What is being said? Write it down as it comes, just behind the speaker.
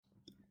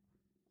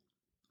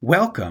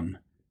Welcome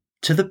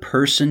to the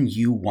person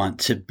you want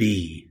to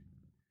be.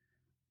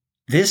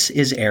 This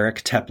is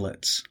Eric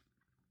Teplitz.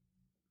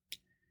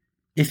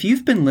 If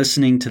you've been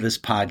listening to this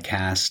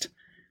podcast,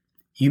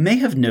 you may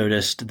have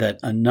noticed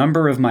that a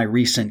number of my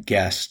recent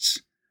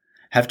guests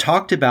have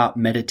talked about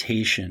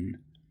meditation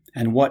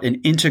and what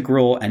an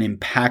integral and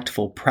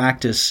impactful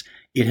practice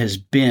it has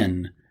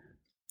been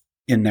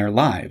in their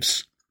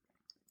lives.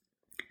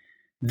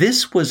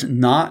 This was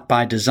not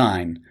by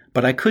design,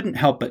 but I couldn't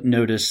help but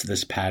notice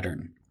this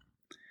pattern.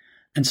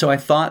 And so I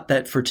thought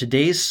that for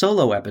today's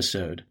solo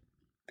episode,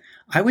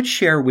 I would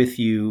share with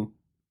you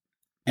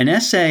an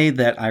essay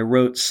that I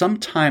wrote some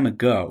time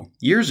ago,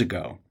 years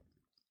ago,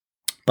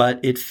 but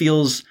it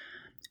feels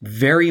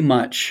very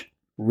much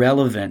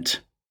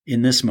relevant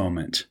in this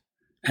moment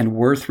and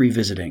worth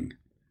revisiting.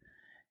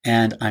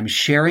 And I'm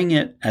sharing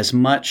it as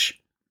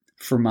much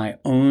for my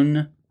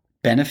own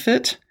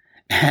benefit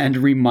and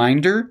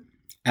reminder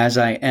as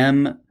I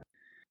am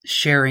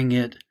sharing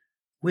it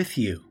with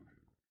you.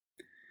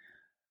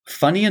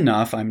 Funny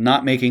enough, I'm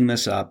not making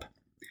this up.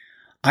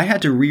 I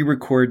had to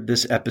re-record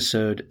this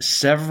episode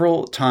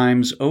several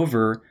times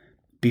over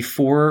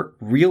before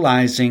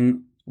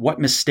realizing what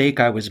mistake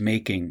I was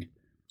making,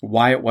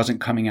 why it wasn't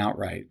coming out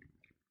right.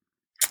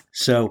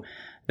 So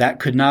that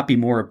could not be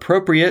more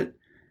appropriate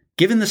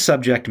given the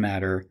subject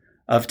matter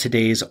of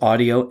today's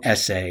audio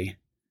essay,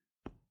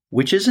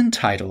 which is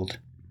entitled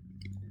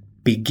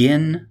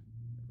Begin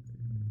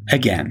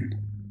Again.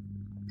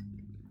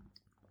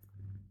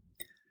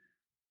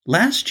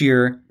 Last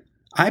year,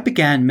 I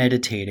began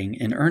meditating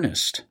in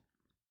earnest.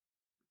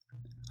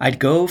 I'd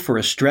go for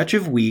a stretch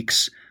of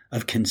weeks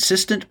of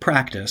consistent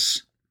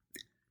practice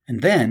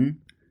and then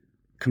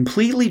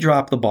completely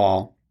drop the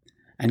ball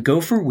and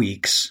go for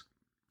weeks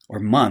or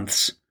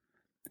months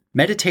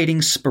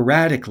meditating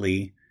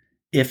sporadically,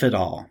 if at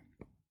all.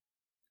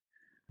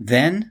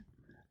 Then,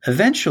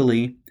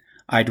 eventually,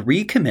 I'd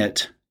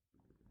recommit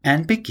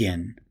and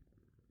begin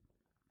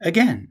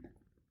again.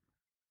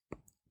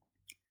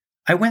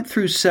 I went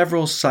through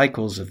several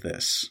cycles of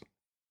this.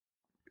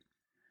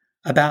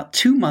 About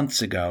 2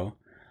 months ago,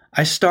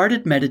 I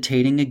started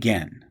meditating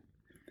again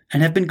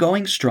and have been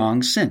going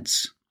strong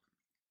since.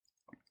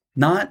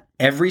 Not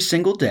every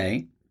single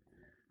day,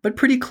 but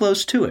pretty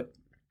close to it.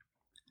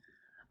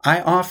 I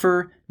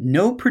offer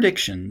no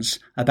predictions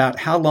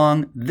about how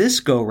long this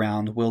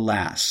go-round will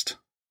last.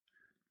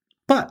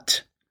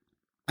 But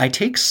I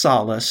take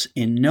solace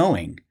in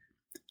knowing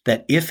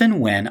that if and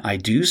when I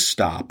do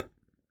stop,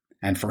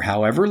 and for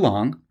however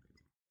long,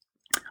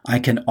 I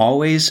can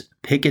always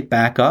pick it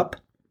back up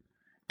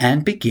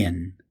and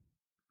begin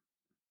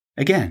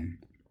again.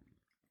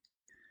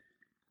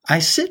 I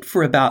sit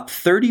for about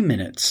 30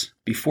 minutes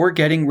before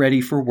getting ready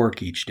for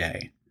work each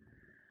day,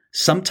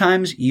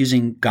 sometimes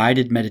using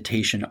guided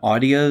meditation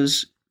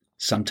audios,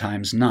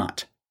 sometimes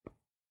not.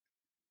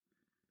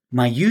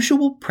 My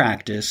usual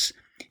practice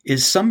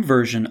is some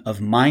version of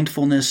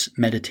mindfulness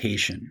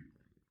meditation.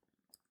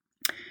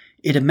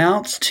 It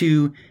amounts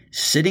to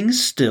sitting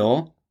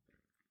still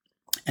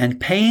and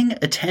paying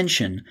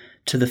attention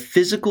to the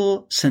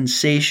physical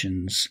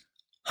sensations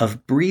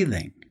of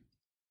breathing.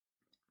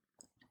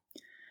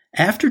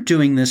 After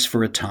doing this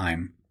for a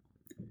time,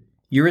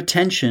 your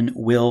attention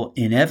will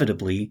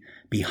inevitably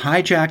be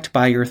hijacked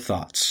by your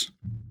thoughts,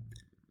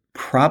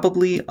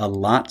 probably a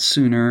lot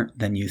sooner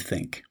than you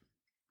think.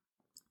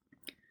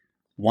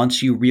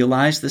 Once you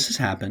realize this has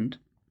happened,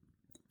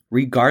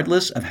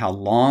 regardless of how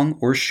long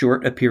or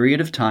short a period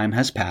of time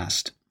has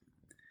passed,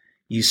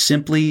 you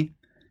simply,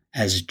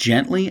 as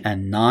gently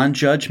and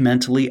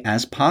non-judgmentally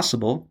as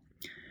possible,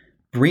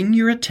 bring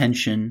your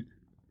attention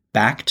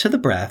back to the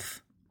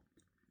breath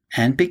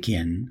and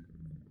begin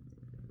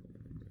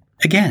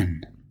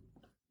again.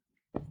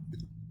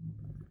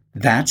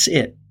 That's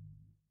it.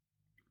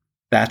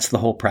 That's the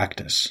whole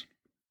practice.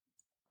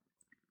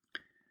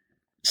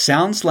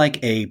 Sounds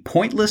like a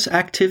pointless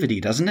activity,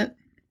 doesn't it?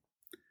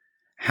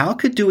 How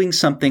could doing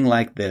something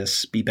like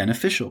this be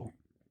beneficial?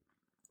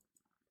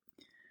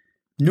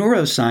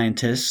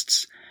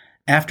 Neuroscientists,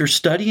 after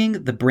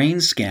studying the brain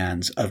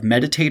scans of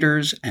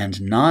meditators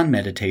and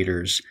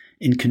non-meditators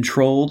in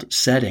controlled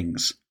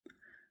settings,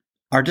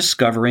 are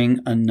discovering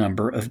a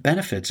number of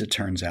benefits, it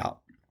turns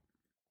out.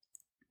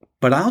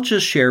 But I'll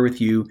just share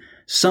with you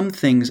some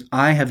things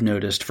I have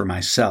noticed for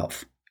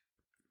myself.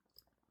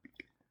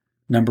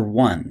 Number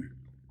 1,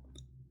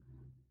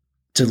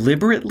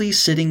 deliberately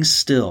sitting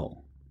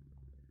still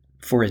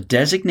for a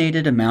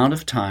designated amount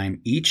of time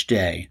each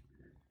day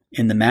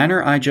in the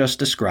manner I just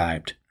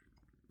described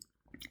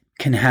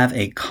can have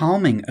a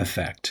calming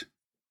effect.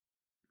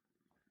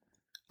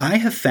 I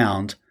have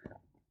found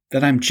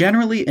that I'm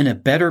generally in a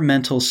better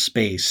mental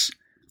space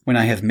when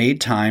I have made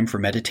time for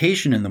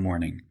meditation in the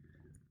morning,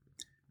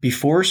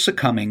 before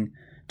succumbing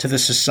to the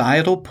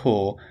societal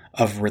pull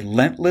of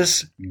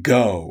relentless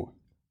go,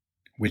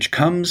 which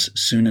comes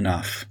soon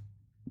enough.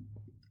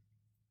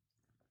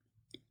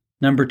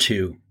 Number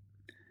 2,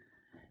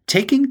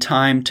 taking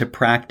time to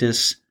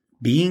practice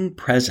being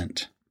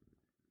present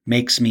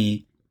makes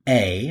me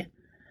A,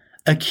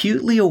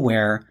 acutely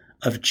aware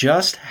of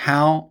just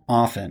how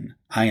often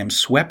I am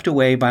swept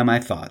away by my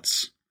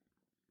thoughts.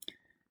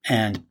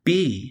 And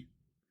B,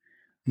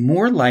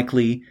 more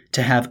likely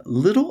to have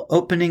little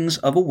openings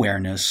of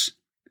awareness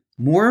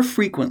more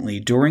frequently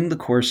during the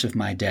course of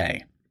my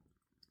day.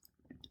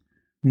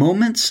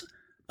 Moments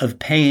of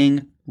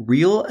paying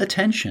real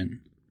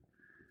attention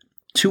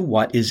to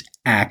what is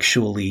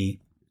actually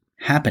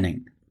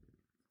happening,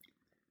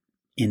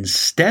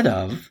 instead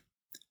of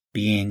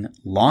being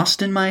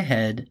lost in my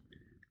head,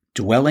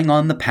 dwelling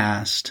on the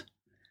past,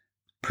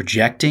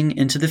 projecting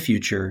into the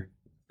future,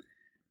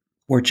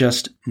 or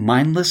just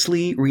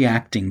mindlessly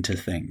reacting to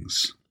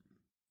things.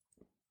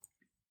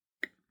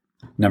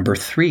 Number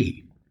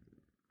 3,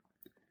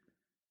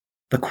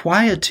 the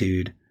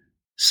quietude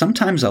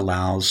sometimes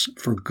allows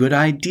for good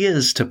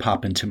ideas to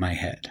pop into my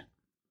head,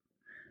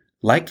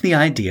 like the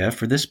idea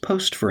for this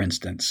post, for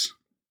instance.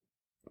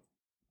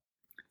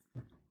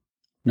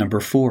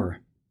 Number 4,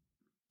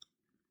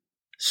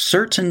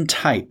 certain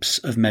types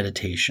of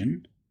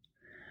meditation,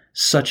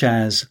 such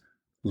as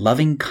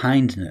loving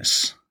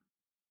kindness,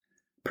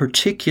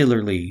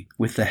 particularly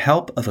with the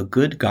help of a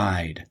good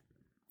guide,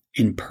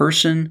 in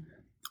person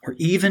or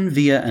even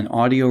via an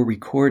audio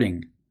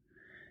recording,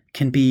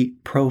 can be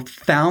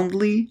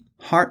profoundly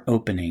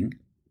heart-opening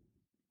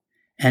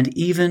and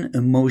even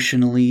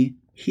emotionally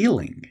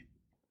healing.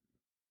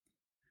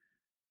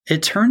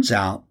 It turns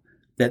out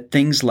that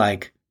things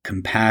like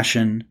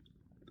compassion,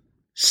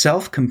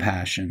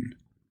 self-compassion,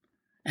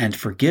 and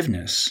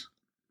forgiveness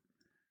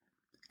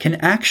can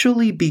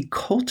actually be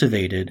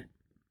cultivated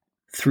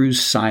through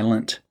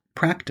silent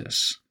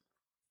practice.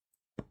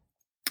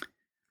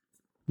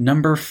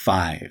 Number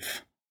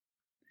 5,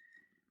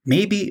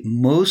 maybe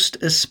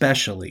most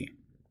especially,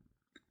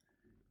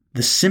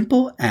 the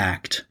simple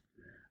act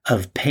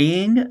of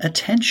paying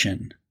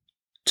attention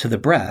to the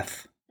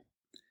breath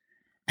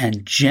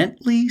and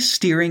gently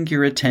steering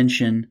your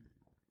attention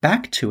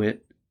back to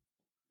it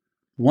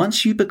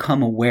once you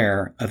become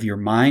aware of your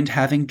mind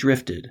having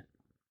drifted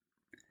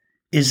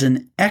is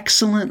an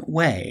excellent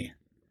way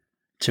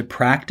to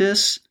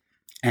practice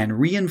and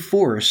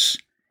reinforce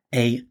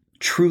a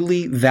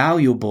truly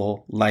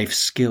valuable life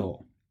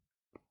skill.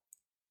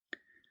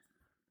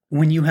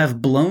 When you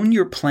have blown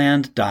your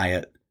planned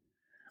diet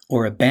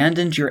or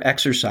abandoned your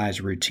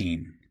exercise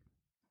routine,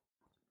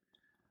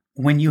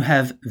 when you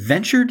have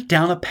ventured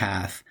down a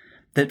path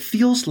that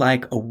feels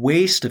like a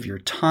waste of your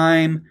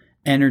time,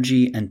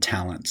 energy, and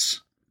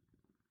talents,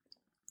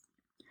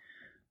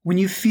 when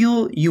you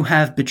feel you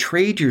have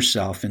betrayed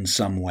yourself in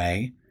some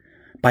way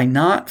by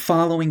not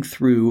following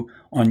through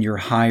on your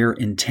higher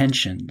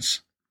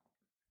intentions,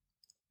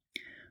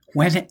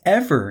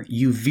 whenever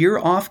you veer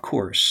off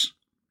course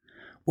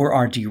or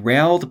are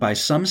derailed by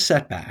some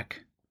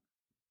setback,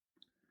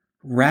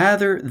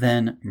 rather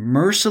than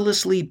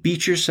mercilessly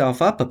beat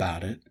yourself up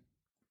about it,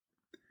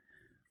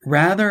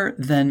 rather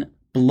than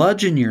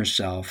bludgeon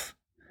yourself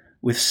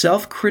with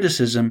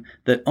self-criticism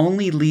that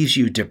only leaves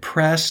you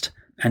depressed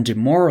and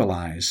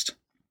demoralized,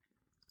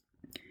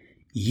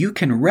 you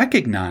can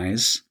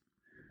recognize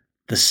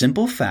the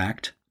simple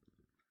fact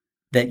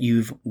that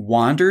you've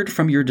wandered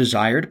from your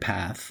desired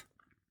path,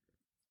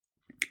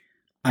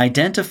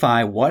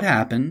 identify what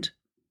happened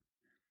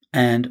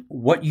and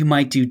what you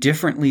might do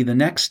differently the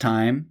next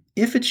time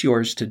if it's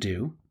yours to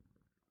do,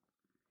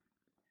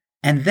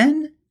 and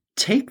then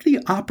take the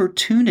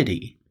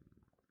opportunity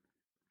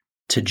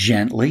to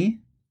gently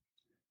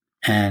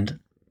and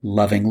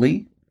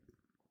lovingly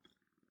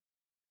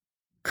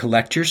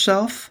collect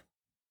yourself,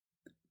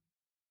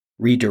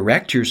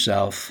 redirect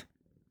yourself,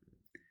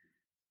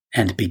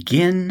 and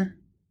begin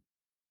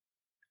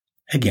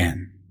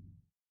again.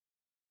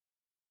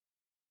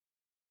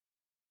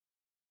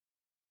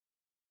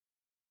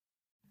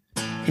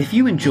 If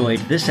you enjoyed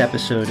this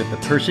episode of The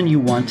Person You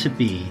Want to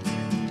Be,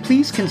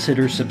 please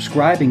consider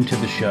subscribing to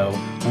the show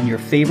on your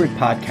favorite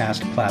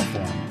podcast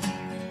platform.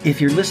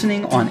 If you're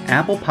listening on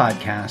Apple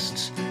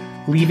Podcasts,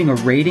 leaving a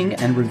rating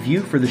and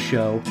review for the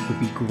show would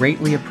be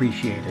greatly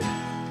appreciated.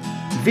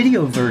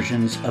 Video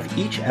versions of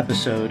each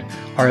episode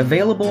are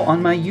available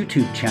on my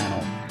YouTube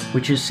channel,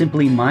 which is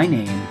simply my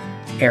name,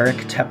 Eric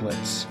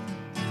Teplitz.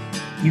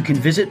 You can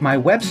visit my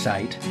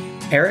website,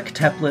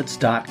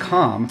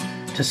 ericteplitz.com,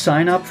 to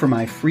sign up for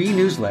my free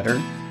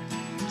newsletter,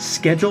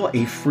 schedule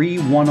a free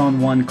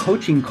one-on-one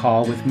coaching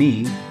call with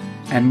me,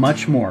 and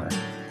much more.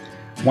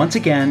 Once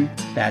again,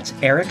 that's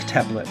Eric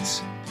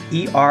Teplitz,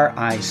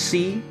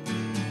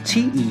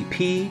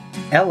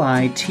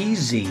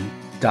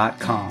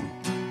 EricTeplitz.com.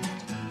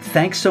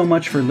 Thanks so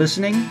much for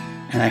listening,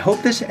 and I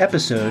hope this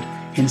episode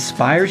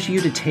inspires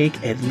you to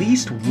take at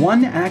least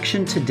one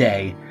action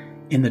today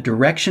in the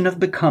direction of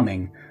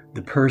becoming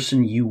the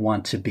person you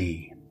want to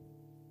be.